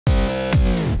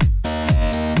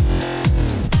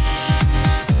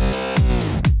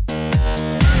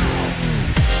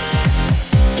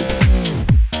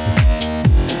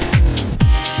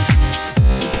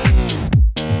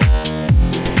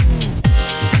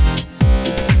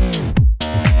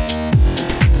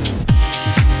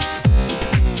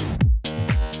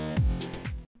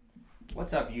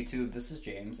YouTube? This is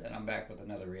James, and I'm back with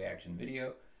another reaction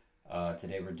video.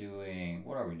 Today we're doing,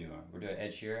 what are we doing? We're doing Ed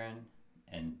Sheeran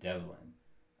and Devlin.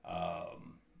 I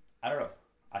don't know.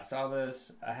 I saw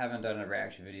this. I haven't done a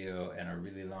reaction video in a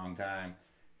really long time.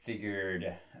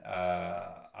 Figured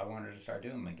I wanted to start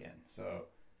doing them again. So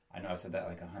I know I said that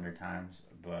like 100 times,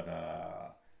 but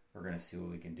we're gonna see what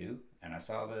we can do. And I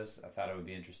saw this. I thought it would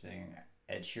be interesting.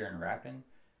 Ed Sheeran rapping.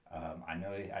 I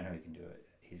know he can do it.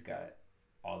 He's got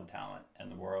all the talent in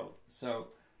the world. So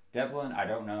Devlin, I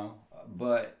don't know,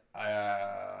 but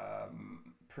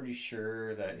I'm pretty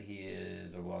sure that he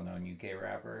is a well-known UK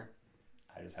rapper.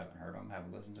 I just haven't heard him,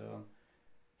 haven't listened to him.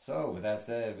 So with that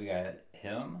said, we got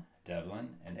him,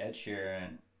 Devlin, and Ed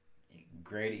Sheeran.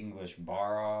 Great English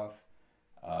bar off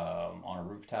on a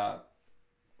rooftop.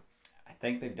 I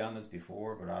think they've done this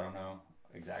before, but I don't know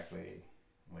exactly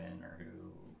when or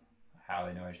who, how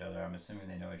they know each other. I'm assuming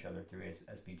they know each other through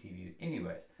SBTV.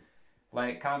 Anyways,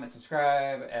 like, comment,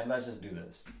 subscribe, and let's just do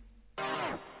this.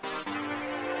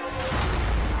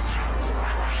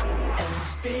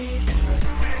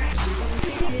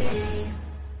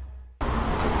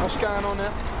 What's going on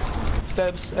there?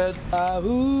 Devs,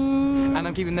 and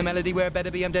I'm keeping the melody where it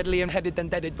better be. I'm deadly and headed then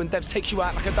deaded when Devs takes you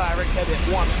out like a direct debit.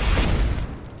 One.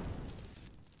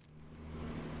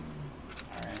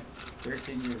 Alright,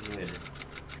 13 years later,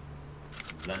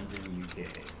 London, UK.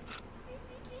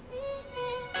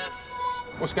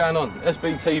 What's going on?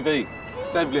 SBTV,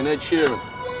 Devlin, Ed Sheeran.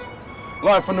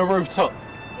 Live from the rooftop.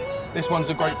 This one's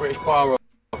a Great British bar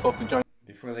off the James.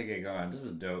 Before they get going, this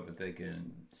is dope that they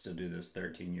can still do this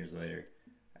 13 years later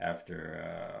after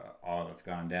all that's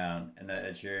gone down, and that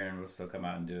Ed Sheeran will still come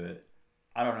out and do it.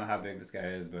 I don't know how big this guy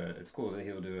is, but it's cool that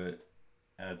he'll do it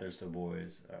and that they're still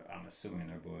boys. I'm assuming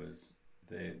they're boys.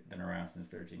 They've been around since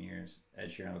 13 years. Ed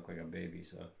Sheeran looked like a baby,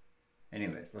 so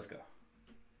anyways, let's go.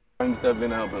 James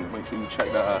Devlin album, make sure you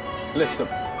check that out. Listen.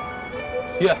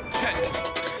 Yeah.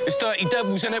 It's dirty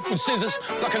devils and Edward scissors.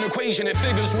 Like an equation, it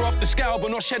figures. We're off the scale, but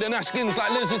not shedding our skins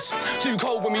like lizards. Too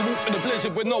cold when we walk through the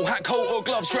blizzard with no hat, coat or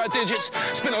gloves, try digits.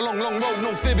 It's been a long, long road,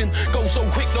 no fibbing. Go so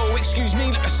quick though, excuse me,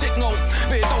 like a sick note.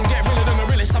 But it don't get realer than the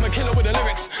realest. I'm a killer with the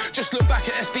lyrics. Just look back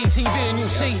at SBTV and you'll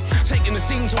see. Taking the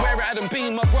scene to where it hadn't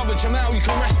been. My brother Jamal, you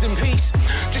can rest in peace.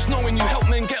 Just knowing you help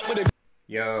men get with it.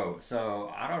 Yo,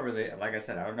 so I don't really, like I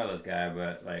said, I don't know this guy,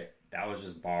 but like that was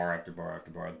just bar after bar after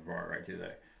bar after bar right through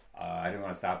there. I didn't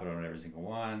want to stop it on every single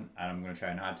one. I'm going to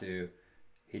try not to.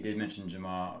 He did mention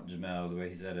Jamal, the way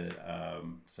he said it.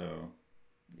 So,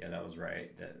 yeah, that was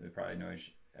right. That they probably know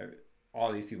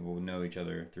all these people will know each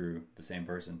other through the same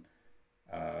person.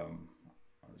 I'll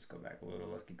just go back a little.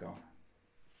 Let's keep going.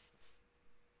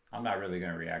 I'm not really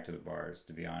going to react to the bars,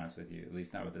 to be honest with you. At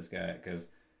least not with this guy, because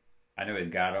I know he's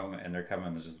got them, and they're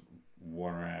coming just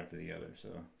one right after the other, so...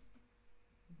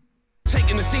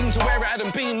 Taking the scene to where it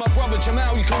hadn't been. My brother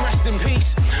Jamal, you can rest in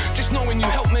peace. Just knowing you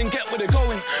help men get where they're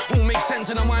going. All makes sense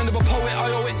in the mind of a poet.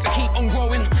 I owe it to keep on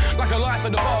growing. Like a life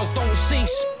of the bars don't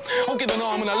cease. I'll give an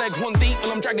arm and a leg one deep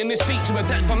while I'm dragging this beat to a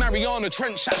depth. I'm Mariana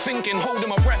Trench, sat thinking, holding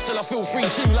my breath till I feel free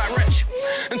too, like Wretch.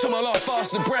 Until my last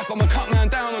bastard breath, I'm a cut man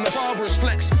down on the barbarous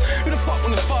flex. Who the fuck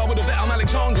wanna spar with a vet? I'm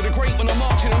Alexandra the Great when I'm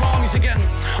marching in armies again.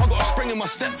 I got a spring in my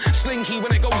step, slinky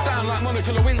when it goes down like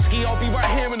Monica Lewinsky. I'll be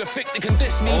right here in the thick, they can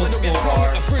diss me, but they'll get thrown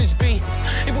like a frisbee.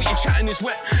 If what you're chatting is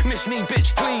wet, miss me,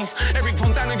 bitch, please. Eric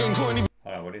Von Danigan couldn't even...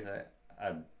 Hold on, what did he say?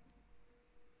 I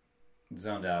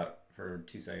zoned out for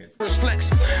 2 seconds. Flex.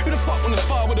 Who the fuck wanna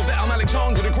spar with a vet? I'm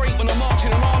Alexandra the Great when I'm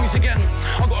marching in armies again.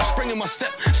 I got a spring in my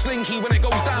step, slinky when it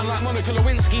goes down like Monica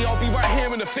Lewinsky. I'll be right here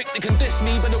in the thick, they can diss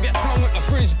me, but they'll get flung like a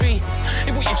frisbee.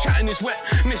 If what you're chatting is wet,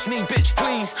 miss me, bitch,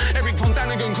 please. Eric Von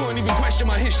Danigan couldn't even question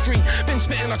my history. Been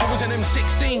spitting like I was an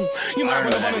M16. You might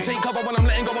wanna run and take cover when I'm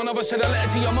letting go another. Said a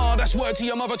letter to your ma, that's word to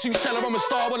your mother. Too stellar, I'm a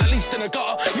star, well at least in a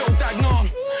gutter. Yo, Dagnar,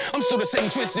 I'm still the same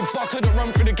twisted fucker that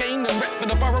run through the game and rep for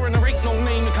the borough, and there ain't no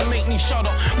name that can make me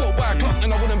shudder. Walk by a clock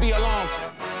and I wouldn't be alarmed.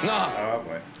 Nah. Oh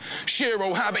boy.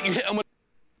 Shiro, how about you hit him with...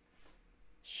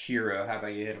 Shiro, how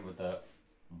about you hit him with a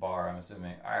bar, I'm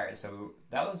assuming. Alright, so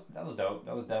that was dope.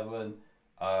 That was Devlin.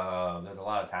 There's a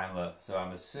lot of time left, so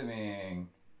I'm assuming...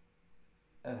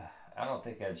 I don't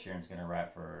think Ed Sheeran's gonna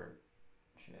rap for...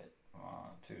 shit.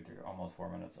 2, 3, almost 4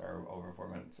 minutes, or over 4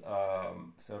 minutes.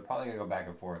 So probably gonna go back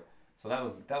and forth. So that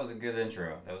was a good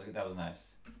intro. That was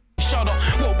nice. Shut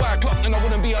up, walk by a clock and I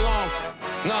wouldn't be alarmed.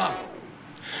 Nah.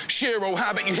 Shiro,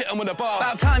 how about you hit him with a bar?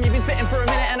 About time, you've been spitting for a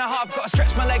minute and a half. Gotta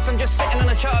stretch my legs, I'm just sitting on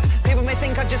the charts. People may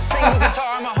think I just sing with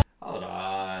guitar. I'm a... Hold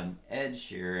on, Ed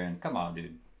Sheeran, come on,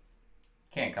 dude.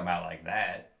 Can't come out like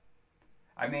that.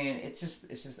 I mean, it's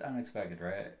just unexpected,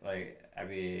 right? Like, I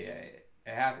mean,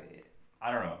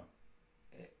 I don't know.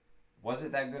 Was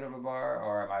it that good of a bar,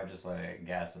 or am I just like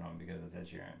gassing him because it's Ed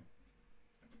Sheeran?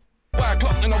 By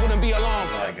o'clock and I wouldn't be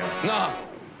alarmed. Like Nah.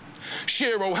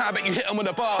 Shiro, how about you hit him with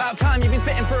a bar? About time, you've been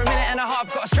spitting for a minute and a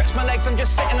half. Gotta stretch my legs, I'm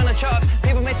just sitting on the charts.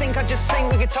 People may think I just sing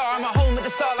with guitar. I'm at home at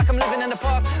the start like I'm living in the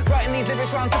past. Writing these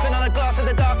lyrics while I'm sipping on a glass of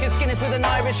the darkest Guinness with an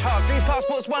Irish heart. 3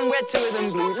 passports, 1 red, 2 of them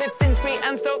blue. Live Finsbury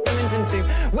and Stoke Newington too.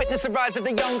 Witness the rise of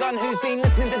the young gun who's been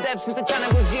listening to Dev since the channel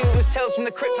was you. It was Tales from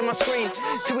the Crypt on my screen.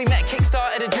 Till we met,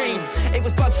 kick-started a dream. It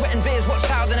was blood, sweat and beers, watched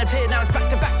how then appeared. Now it's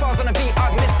back-to-back bars on a beat,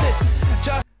 I've missed this.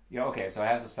 Just yeah, okay, so I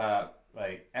have to stop,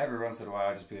 like, every once in a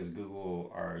while just because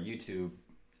Google or YouTube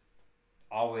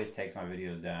always takes my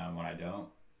videos down when I don't.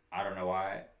 I don't know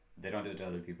why. They don't do it to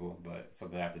other people, but it's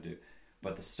something I have to do.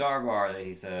 But the star bar that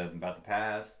he said about the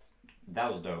past, that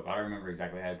was dope. I don't remember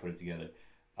exactly how he put it together.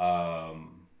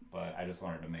 But I just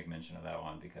wanted to make mention of that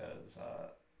one because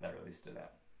that really stood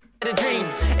out. a dream.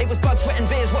 It was blood, sweat and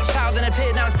beers, watched how then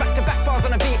appeared. Now it's back-to-back bars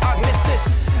on a beat, I've missed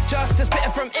this. Just a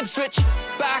spitter from Ipswich,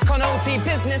 back on OT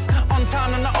business. On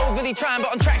time, I'm not overly trying,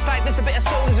 but on tracks like this, a bit of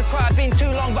soul is required. Been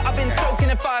too long, but I've been stoking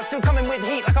the fire. Still coming with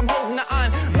heat like I'm holding the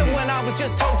iron. Remember when I was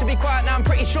just told to be quiet, now I'm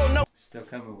pretty sure no. Still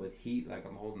coming with heat like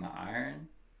I'm holding the iron?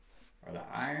 Or the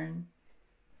iron?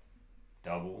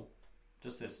 Double.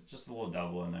 Just a little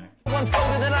double in there. One's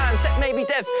colder than iron, set maybe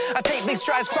devs. I take big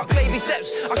strides, fuck baby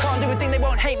steps. I can't do a thing, they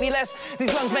won't hate me less.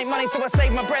 These lungs make money, so I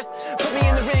save my breath. Put me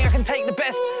in the ring, I can take the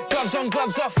best. Gloves on,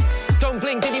 gloves off. Don't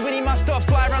blink, did he when he must off?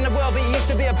 Fly around the world, but he used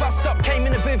to be a bus stop. Came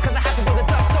in the booth cause I had to blow the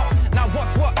dust off. Now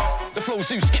what's what? The flows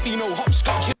do skip me, no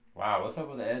hopscotch. Wow, what's up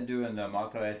with Ed doing the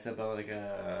multi-syllabic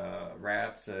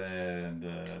raps and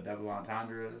double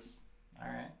entendres?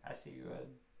 Alright, I see you, Ed.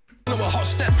 A hot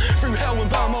step through hell and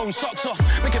burn my own socks off.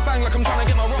 Make it bang like I'm trying to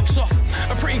get my rocks off.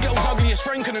 A pretty girl's ugly as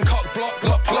Franken and cock block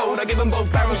load. I give them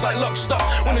both barrels like lock stock.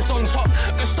 When it's on top,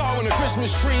 the star on a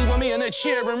Christmas tree. When me and Ed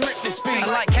Sheeran rip this beat.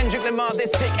 And like Kendrick Lamar,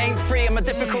 this dick ain't free. I'm a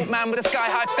difficult man with a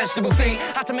sky-high festival fee.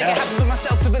 Had to make it happen for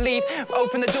myself to believe.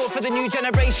 Open the door for the new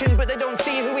generation, but they don't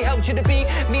see who we helped you to be.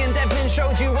 Me and Devlin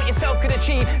showed you what yourself could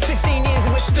achieve. 15 years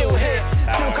and we're still here.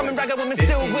 Still coming ragged when we're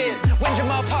still weird. When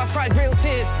Jamal passed, cried real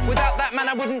tears. Without that man,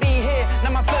 I wouldn't be here.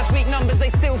 Now my first week numbers, they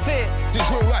still fear. This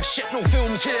real life shit, no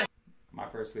films here. My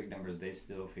first week numbers, they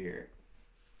still fear.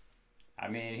 I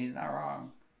mean, he's not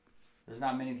wrong. There's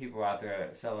not many people out there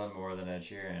selling more than Ed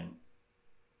Sheeran.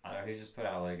 I know he just put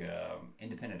out like a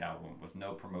independent album with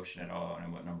no promotion at all, and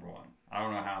it went #1. I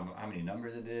don't know how many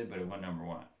numbers it did, but it went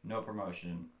 #1. No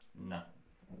promotion, nothing.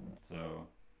 So,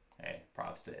 hey,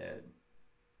 props to Ed.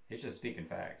 He's just speaking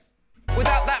facts.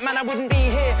 Without that man, I wouldn't be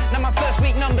here. Now my first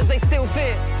week numbers, they still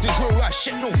fear. This real life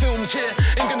shit, no films here.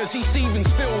 Ain't gonna see Steven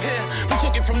spill here. We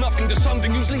took it from nothing to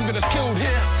something. Who's leaving us killed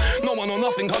here? No one or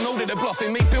nothing. I know that they're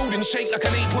bluffing. Make buildings shake like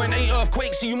an 8.8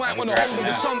 earthquake. So you might wanna hold it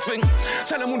to something.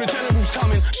 Tell them all the generals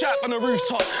coming. Shout on the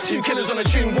rooftop. 2 killers on a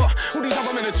tune. What? All these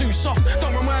other men are too soft.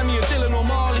 Don't remind me of Dylan or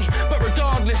Marley. But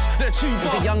regardless, they're too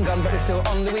buff. He's a young gun, but it's still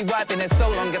on Louis White. Been there so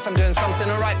long, guess I'm doing something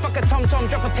alright. Fuck a tom-tom,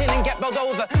 drop a pin and get bowled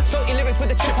over. Salty lyrics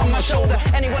with a chip on my shoulder.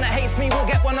 Anyone that hates me will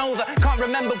get one over. Can't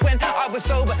remember when I was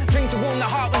sober. Drink to warm the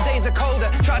heart when days are colder.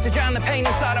 Try to drown the pain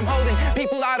inside I'm holding.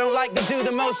 People I don't like to do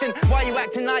the most in. Why you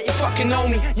acting like you fucking know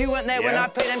me? You weren't there when I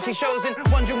played empty shows in.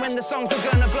 Wondering when the songs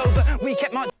were gonna blow, but we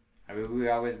kept my... I mean, we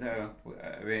always know.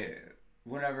 I mean,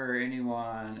 whenever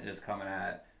anyone is coming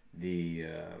at the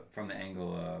from the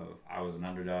angle of I was an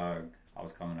underdog, I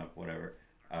was coming up, whatever.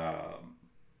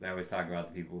 They always talk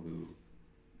about the people who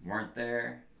weren't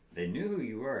there. They knew who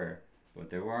you were, but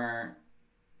they weren't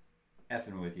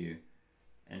effing with you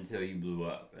until you blew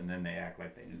up, and then they act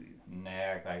like they knew you, and they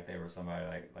act like they were somebody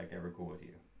like they were cool with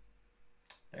you.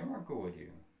 They weren't cool with you.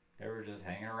 They were just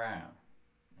hanging around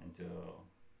until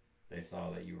they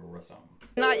saw that you were worth something.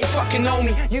 Now you fucking know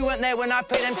me. You weren't there when I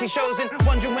played empty shows in.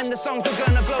 Wondering when the songs were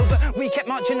gonna blow, but we kept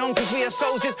marching on cause we are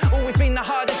soldiers. Always been the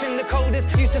hardest and the coldest.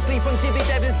 Used to sleep on Jimmy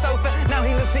Devlin's sofa. Now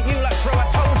he looks at you like, bro, I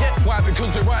told you. Why?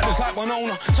 Because we're writers like one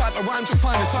owner. Type of rhymes you'll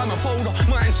find inside my folder.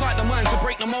 Might incite the mind to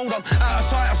break the mold. I'm out of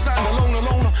sight, I stand alone,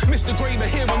 aloner. Mr. Graver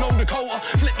here in Old Dakota.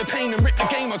 Flip the pain and rip the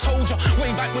game, I told ya.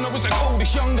 Way back when I was the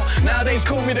coldest younger. Nowadays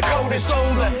call me the coldest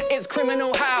older. It's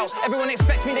criminal how everyone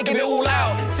expects me to give it all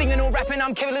out. Singing or rapping,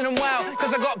 I'm killing them wow.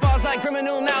 Cause I got bars like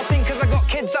criminal now. Think cause I got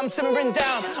kids, I'm simmering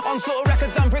down. On Slaughter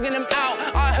Records, I'm bringing them out.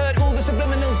 I heard all the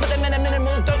subliminals, but they're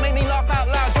minimal. Don't make me laugh out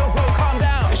loud, yo bro, calm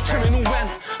down. It's criminal when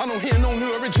I don't hear no new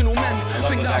original men.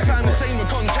 Think that I sound the same with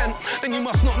content. Then you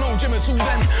must not know Jim at all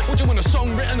then. Would you want a song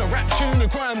written, a rap tune, a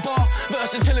grind bar?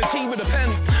 Versatility with a pen.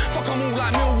 Fuck, I'm all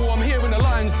like Millwall, I'm here in the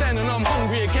lion's den and I'm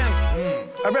hungry again.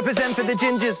 I represent for the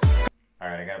gingers.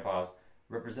 Alright, I gotta pause.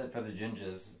 Represent for the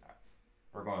gingers.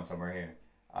 We're going somewhere here.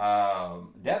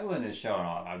 Devlin is showing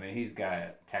off. I mean, he's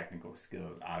got technical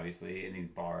skills, obviously, and he's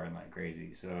barring like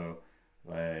crazy. So,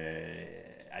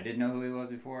 I didn't know who he was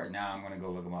before. Now I'm gonna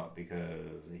go look him up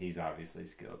because he's obviously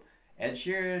skilled. Ed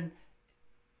Sheeran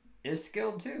is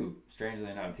skilled too. Strangely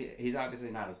enough, he's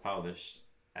obviously not as polished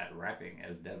at rapping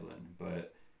as Devlin,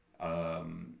 but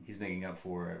he's making up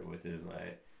for it with his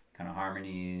like kind of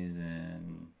harmonies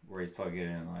and where he's plugging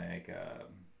in like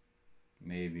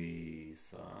maybe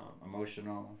some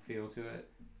emotional feel to it.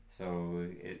 So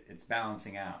it's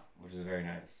balancing out, which is very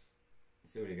nice.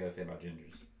 Let's see what you gotta say about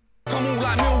Gingers. Come on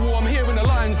like Millwall, I'm hearing the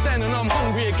lions den and I'm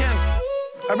hungry again.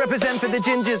 I represent for the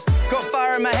gingers. Got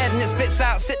fire in my head and it spits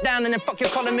out. Sit down and then fuck your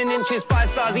column in inches. 5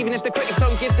 stars, even if the critics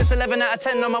don't give this 11 out of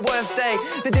 10 on my worst day.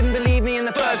 They didn't believe me in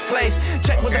the first place.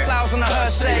 Check what the flowers on the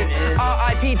hearse say.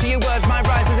 R.I.P. to your words, my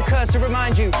rise is a curse to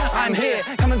remind you I'm here.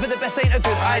 Coming for the best ain't a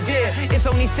good idea. It's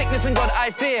only sickness and God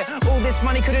I fear. All this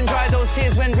money couldn't dry those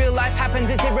tears. When real life happens,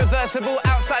 it's irreversible.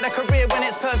 Outside a career, when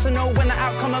it's personal. When the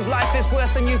outcome of life is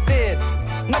worse than you feared.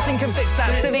 Nothing can fix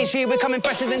that. Still each year we're coming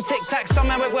fresher than Tic Tac.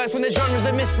 Somehow it works when the genres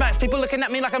are mismatched. People looking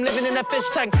at me like I'm living in a fish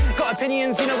tank. Got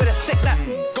opinions, you know where to stick that.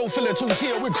 Go fill a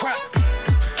tortilla with crap.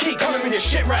 Keep coming with your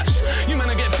shit raps. You man,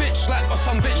 I get bitch slapped by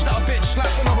some bitch that I bitch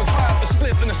slapped when I was high up a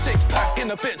spliff and a 6-pack in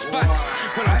the bits back.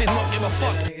 When I did not give a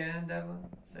fuck. Say it again, Devlin.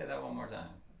 Say that one more time.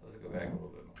 Let's go back a little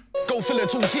bit more. Go fill a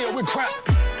tortilla with crap.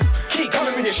 Keep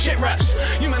coming with your shit raps.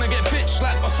 You man, I get bitch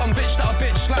slapped by some bitch that I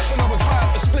bitch slapped when I was high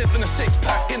up a spliff and a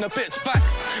 6-pack in the bits back.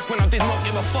 When I did not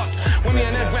give a fuck. When me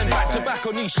and Ed went back to back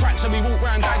on these tracks and we walked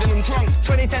round dagging them drunk.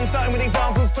 2010 starting with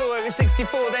examples tour. It was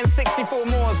 64, then 64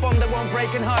 more. Bomb that won't break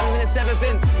and harder than it's ever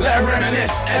been. Let her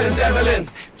reminisce, Ed and Devlin.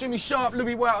 Jimmy Sharp,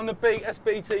 Louis White on the beat,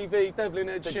 SBTV, Devlin,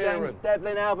 Ed Sheeran. James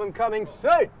Devlin album coming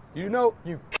soon. You know,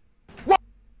 You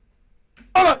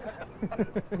Well,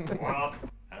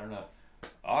 I don't know.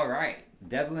 All right,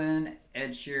 Devlin,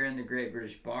 Ed Sheeran, The Great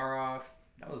British Bar Off.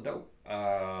 That was dope.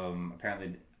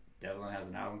 Apparently, Devlin has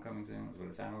an album coming soon. Is what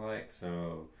it sounded like.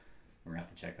 So we're gonna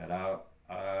have to check that out.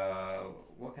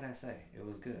 What can I say? It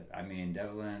was good. I mean,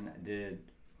 Devlin did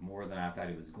more than I thought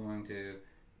he was going to.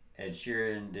 Ed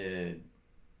Sheeran did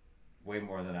way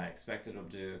more than I expected him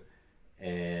to.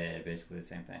 Basically the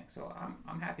same thing. So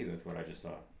I'm happy with what I just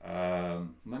saw.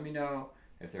 Let me know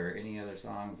if there are any other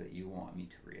songs that you want me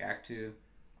to react to.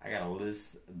 I got a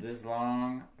list this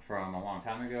long from a long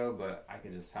time ago, but I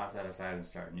could just toss that aside and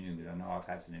start new because I know all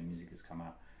types of new music has come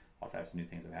out. All types of new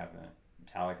things have happened.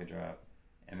 Metallica dropped.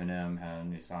 Eminem had a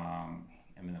new song.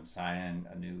 Eminem signed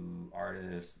a new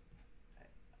artist.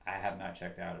 I have not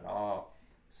checked out at all.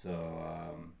 So,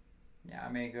 yeah,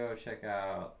 I may go check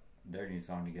out their new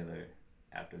song together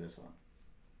after this one.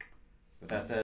 With that said,